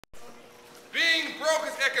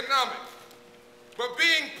broke is economic, but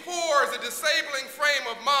being poor is a disabling frame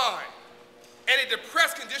of mind and a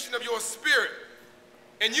depressed condition of your spirit.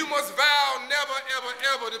 And you must vow never, ever,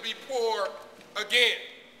 ever to be poor again.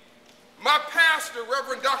 My pastor,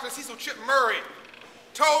 Reverend Dr. Cecil Chip Murray,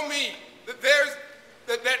 told me that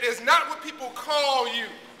that is not what people call you,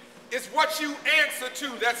 it's what you answer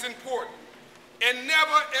to that's important. And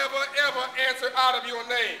never, ever, ever answer out of your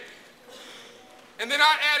name. And then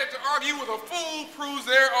I added, to argue with a fool proves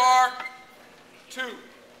there are two.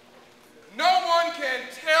 No one can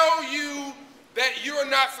tell you that you're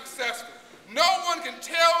not successful. No one can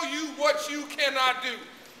tell you what you cannot do.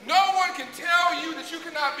 No one can tell you that you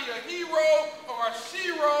cannot be a hero or a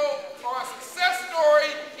shero or a success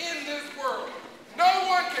story in this world. No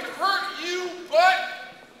one can hurt you but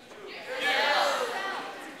you.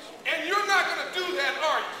 And you're not going to do that,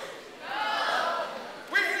 are you?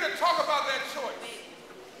 We're here to talk about that choice.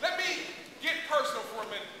 Let me get personal for a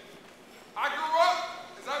minute. I grew up,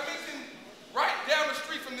 as I mentioned, right down the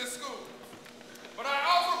street from this school. But I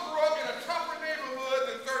also grew up in a tougher neighborhood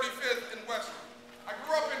than 35th and Western. I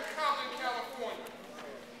grew up in Compton, California.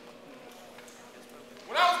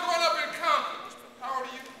 When I was growing up in Compton, how old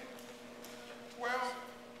are you? 12?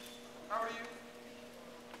 How old are you?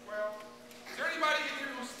 12? Is there anybody in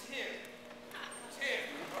here who's 10? 10,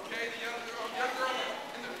 okay, the young girl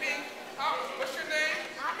in the pink. What's your name?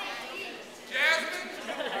 Jasmine?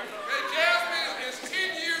 Okay, Jasmine is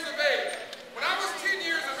 10 years of age. When I was 10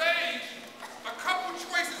 years of age, a couple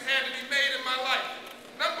choices had to be made in my life.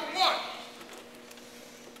 Number one,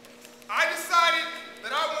 I decided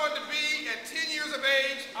that I wanted to be, at 10 years of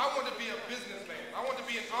age, I wanted to be a businessman. I wanted to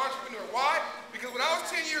be an entrepreneur. Why? Because when I was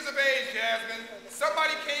 10 years of age, Jasmine,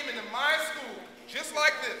 somebody came into my school, just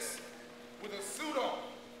like this, with a suit on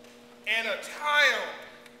and a tie on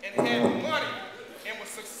and had money and was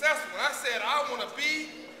successful. And I said, I want to be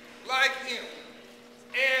like him.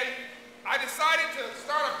 And I decided to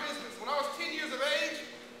start a business. When I was 10 years of age,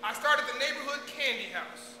 I started the neighborhood candy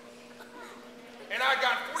house. And I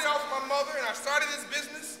got $40 from my mother, and I started this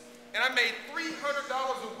business, and I made $300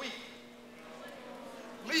 a week,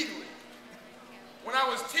 legally. When I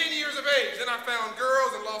was 10 years of age, then I found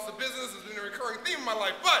girls and lost the business. It's been a recurring theme in my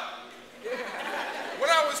life. But when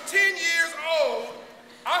I was 10 years old,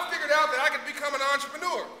 I figured out that I could become an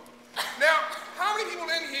entrepreneur. Now, how many people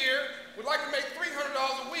in here would like to make $300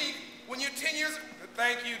 a week when you're 10 years?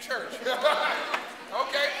 Thank you, church.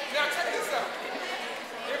 Okay, now check this out.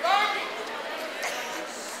 If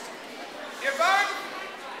I'm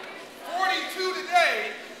 42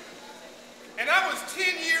 today, and I was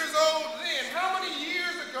 10 years old then, how many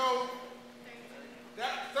years ago,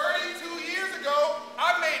 that 32 years ago,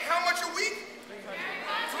 I made how much a week?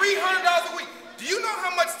 $300 a week. Do you know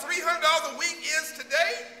how much $300 a week is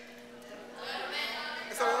today?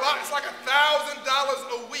 It's a lot. It's like $1,000 a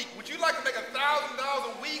week. Would you like to make $1,000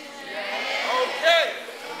 a week? Okay.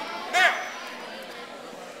 Now,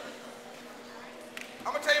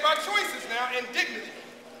 I'm going to tell you about choices now and dignity.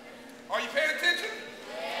 Are you paying attention?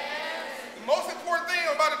 Yes. The most important thing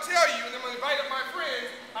I'm about to tell you, and I'm going to invite up my friends,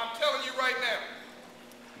 I'm telling you right now.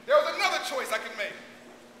 There was another choice I could make.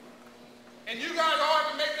 And you guys all have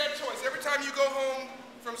to make that choice every time you go home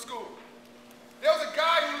from school. There was a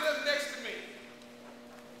guy who lived next to me.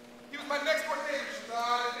 He was my next door neighbor. His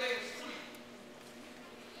name was Tweet.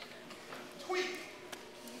 Tweet.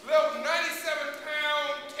 Little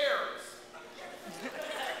 97-pound terrorist.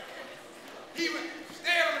 He would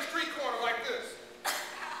stand on the street corner like this.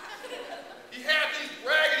 He had these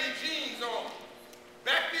raggedy jeans on.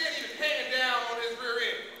 Back then, he was hanging down on his rear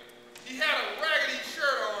end. He had a raggedy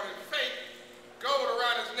shirt on and fake gold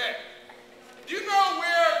around his neck. Do you know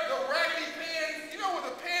where the raggedy pants, you know where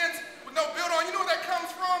the pants with no belt on, you know where that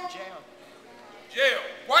comes from? Jail. Jail.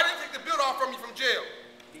 Why did they take the belt off from you from jail?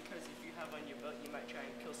 Because if you have on your belt, you might try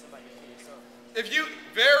and kill somebody for yourself. If you,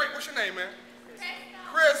 what's your name, man?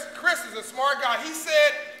 Chris is a smart guy. He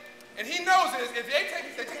said, and he knows this, if they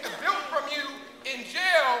take the belt from you in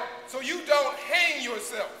jail so you don't hang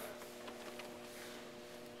yourself.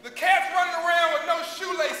 The cats running around with no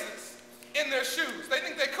shoelaces in their shoes. They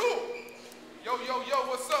think they're cool. Yo, yo, yo,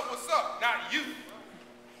 what's up, what's up? Not you.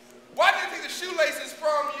 Why did they take the shoelaces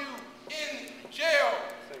from you in jail?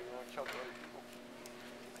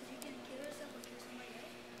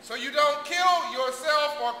 So you don't kill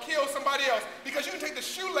yourself or kill somebody else. Because you can take the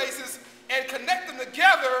shoelaces and connect them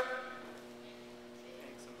together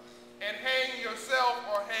and hang yourself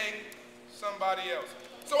or hang somebody else.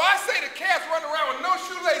 So I say the cats run around with no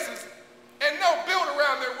shoelaces and no belt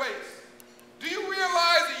around their waist. Do you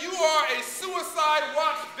realize that you are a suicide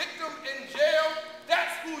watch victim in jail?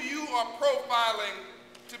 That's who you are profiling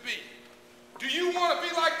to be. Do you want to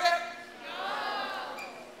be like that? No.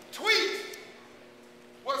 Tweet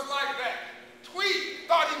was like that. Tweet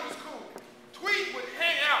thought he was cool. Tweet would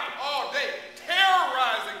hang out all day,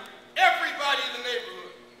 terrorizing everybody in the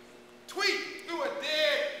neighborhood. Tweet threw a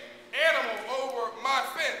dead animal over my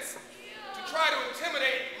fence to try to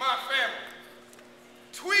intimidate my family.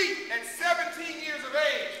 Tweet, at 17 years of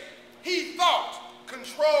age, he thought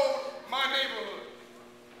controlled my neighborhood.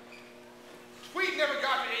 Tweet never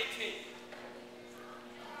got to 18.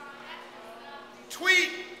 Tweet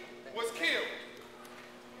was killed.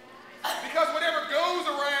 Because whatever goes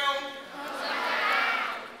around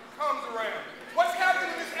comes around. What's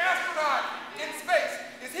happening with this astronaut in space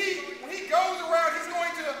is when he goes around, he's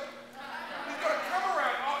going to come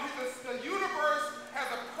around. The universe has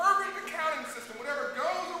a perfect accounting system. Whatever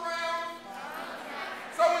goes around.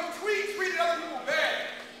 So when Tweet treated other people bad,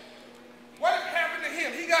 what happened to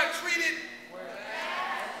him? He got treated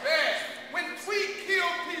bad. When Tweet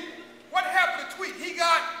killed people, what happened to Tweet? He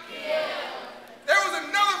got killed. There was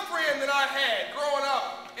another friend that I had growing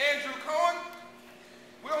up, Andrew Cohen,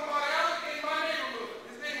 Wilmot Allen, in my neighborhood.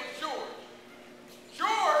 His name was George.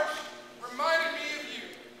 George reminded me of you.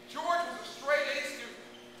 George was a straight A student.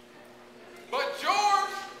 But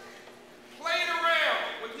George played around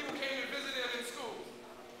when people came to visit him in school.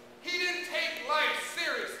 He didn't take life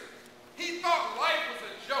seriously. He thought life was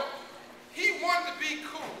a joke. He wanted to be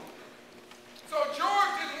cool. So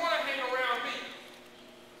George didn't want to hang around me.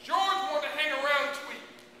 George wanted to hang around Tweet.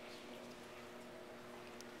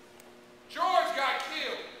 George got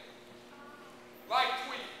killed like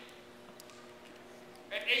Tweet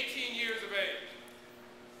at 18 years of age.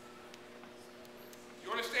 You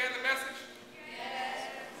understand the message? Yes.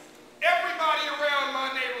 Everybody around my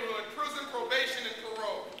neighborhood, prison, probation, and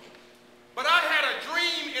parole. But I had a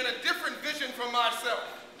dream and a different vision for myself.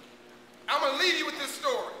 I'm going to leave you with this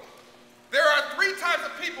story. There are 3 types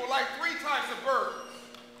of people like 3 types of birds.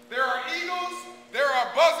 There are eagles, there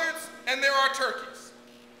are buzzards, and there are turkeys.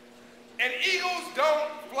 And eagles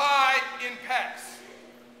don't fly in packs.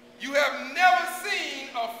 You have never seen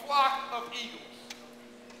a flock of eagles.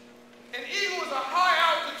 An eagle is a high